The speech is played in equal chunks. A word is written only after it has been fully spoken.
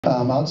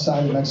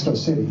outside of Mexico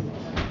City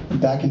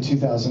back in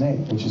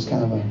 2008, which is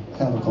kind of a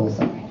cool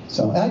thing.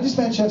 So, and I just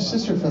met Jeff's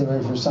sister for the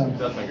very first time.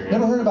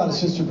 Never heard about his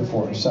sister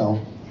before, so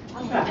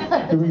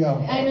here we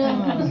go. I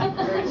know.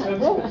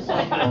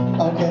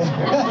 Okay.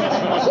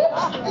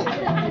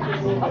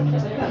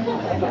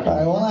 All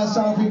right, one last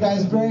song for you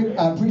guys.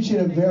 I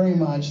appreciate it very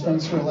much.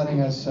 Thanks for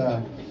letting us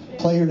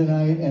play here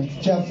tonight. And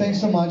Jeff,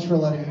 thanks so much for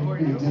letting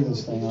me do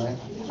this thing, all right?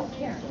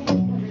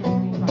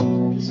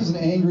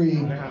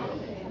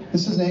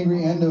 This is an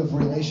angry end of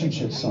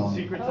relationship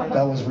song.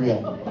 That was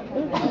real.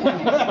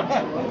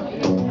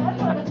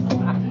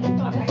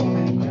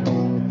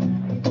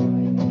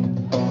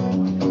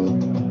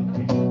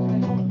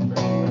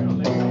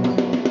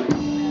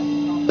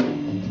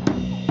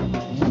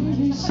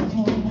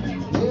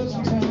 There's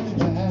no turning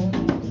back.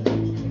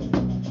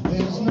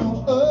 There's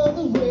no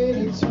other way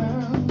to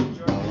turn.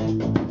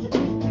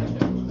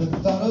 The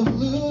thought of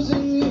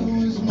losing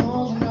you is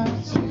more than I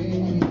can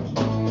take.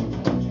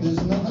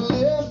 There's nothing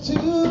left to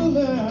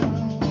learn.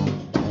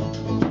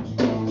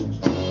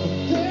 But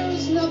there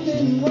is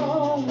nothing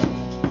wrong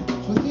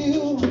with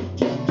you.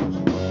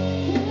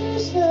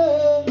 There's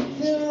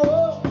nothing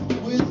wrong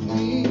with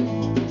me.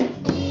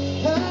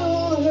 I don't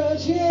want to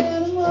hurt you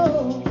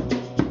anymore.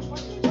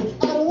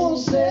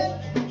 Set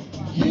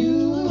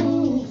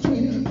you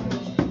free.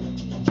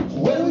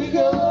 Where we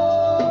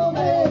go,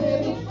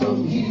 baby,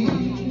 from here?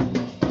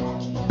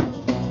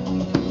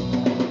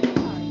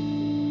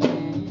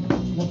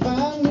 I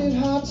find it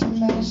hard to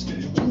match the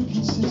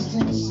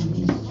inconsistencies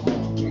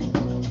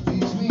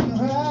between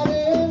right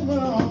and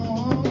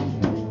wrong.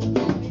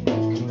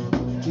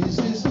 Is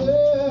this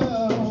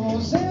love?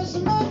 Is there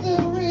some other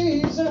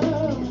reason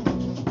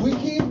we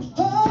keep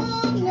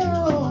holding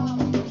on?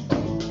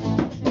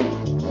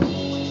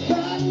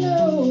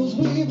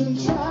 We've been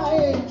trying.